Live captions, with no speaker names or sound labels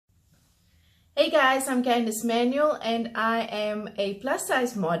Hey guys, I'm Candice Manuel and I am a plus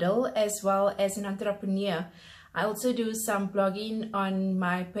size model as well as an entrepreneur. I also do some blogging on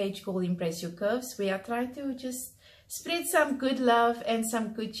my page called Embrace Your Curves, where I try to just spread some good love and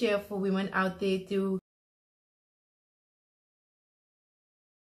some good cheer for women out there to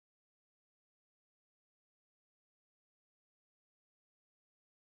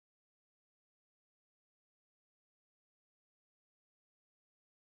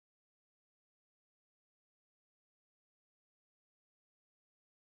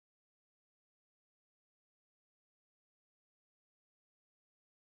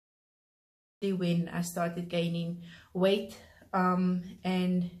when I started gaining weight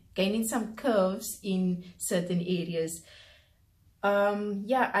and gaining some curves in certain areas.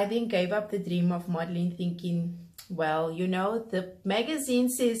 I then gave up the dream of modeling, thinking, well, you know, the magazine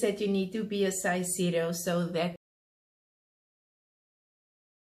says that you need to be a size 0, so that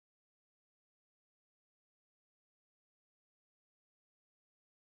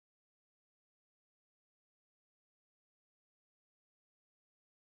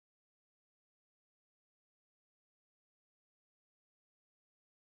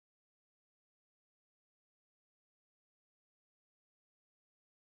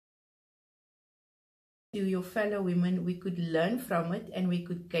to your fellow women, we could learn from it and we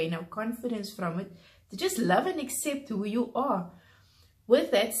could gain our confidence from it to just love and accept who you are.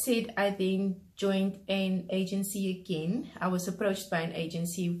 With that said, I then joined an agency again. I was approached by an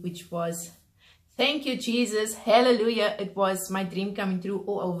agency, which was, thank you Jesus, hallelujah, it was my dream coming true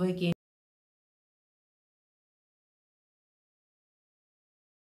all over again.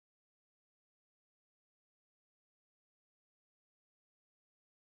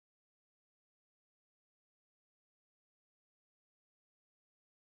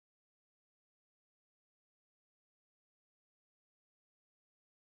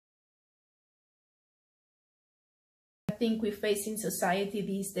 I think we face in society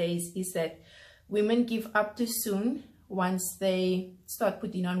these days is that women give up too soon once they start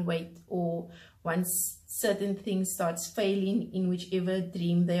putting on weight, or once certain things starts failing in whichever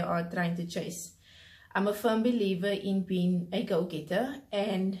dream they are trying to chase. I'm a firm believer in being a go-getter,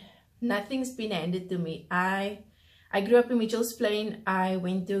 and nothing's been handed to me. I grew up in Mitchell's Plain. I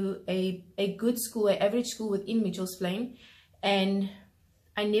went to a good school, an average school within Mitchell's Plain, and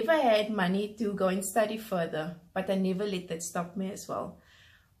I never had money to go and study further, but I never let that stop me as well.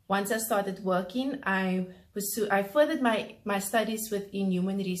 Once I started working, I furthered my studies within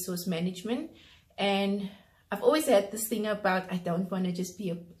human resource management, and I've always had this thing about I don't want to just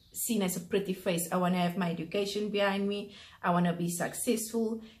be seen as a pretty face. I want to have my education behind me. I want to be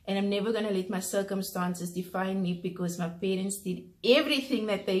successful, and I'm never going to let my circumstances define me, because my parents did everything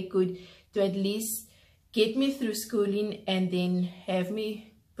that they could to at least get me through schooling and then have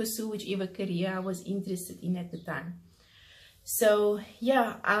me pursue whichever career I was interested in at the time. So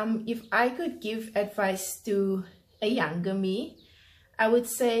yeah, if I could give advice to a younger me, I would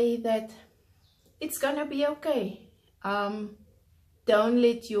say that it's gonna be okay. Don't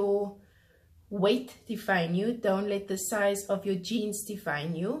let your weight define you. Don't let the size of your jeans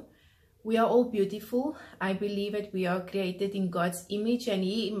define you. We are all beautiful. I believe that we are created in God's image, and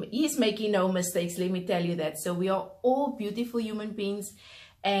He is making no mistakes, let me tell you that. So we are all beautiful human beings,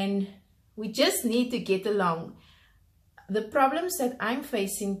 and we just need to get along. The problems that I'm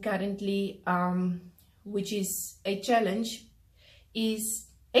facing currently, which is a challenge, is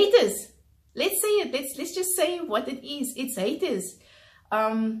haters. Let's say it. Let's just say what it is. It's haters.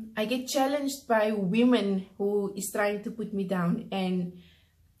 I get challenged by women who is trying to put me down, and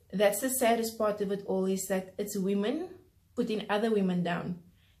that's the saddest part of it all, is that it's women putting other women down.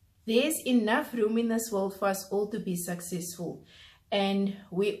 There's enough room in this world for us all to be successful. And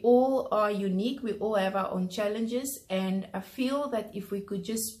we all are unique. We all have our own challenges. And I feel that if we could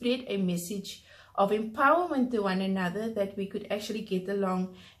just spread a message of empowerment to one another, that we could actually get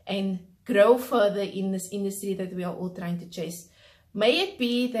along and grow further in this industry that we are all trying to chase. May it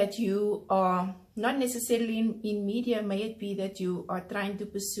be that you are not necessarily in media, may it be that you are trying to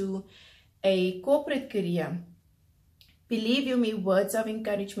pursue a corporate career. Believe you me, words of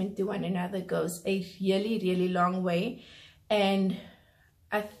encouragement to one another goes a really, really long way. And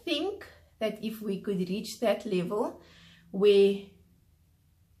I think that if we could reach that level where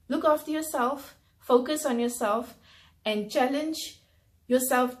look after yourself, focus on yourself, and challenge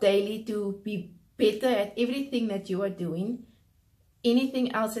yourself daily to be better at everything that you are doing,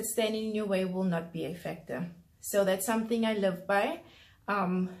 anything else that's standing in your way will not be a factor. So that's something I live by.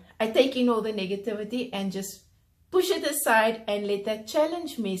 I take in all the negativity and just push it aside and let that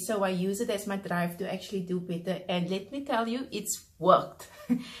challenge me. So I use it as my drive to actually do better. And let me tell you, it's worked.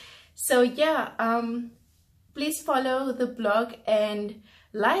 So yeah, please follow the blog and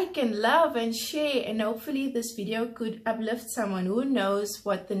like and love and share, and hopefully this video could uplift someone who knows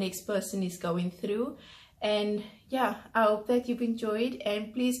what the next person is going through. And yeah, I hope that you've enjoyed,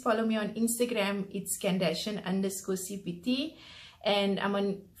 and please follow me on Instagram. It's Candice_CPT, and I'm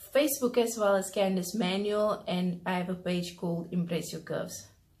on Facebook as well as Candice Manuel, and I have a page called Embrace Your Curves.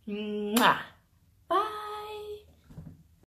 Mwah!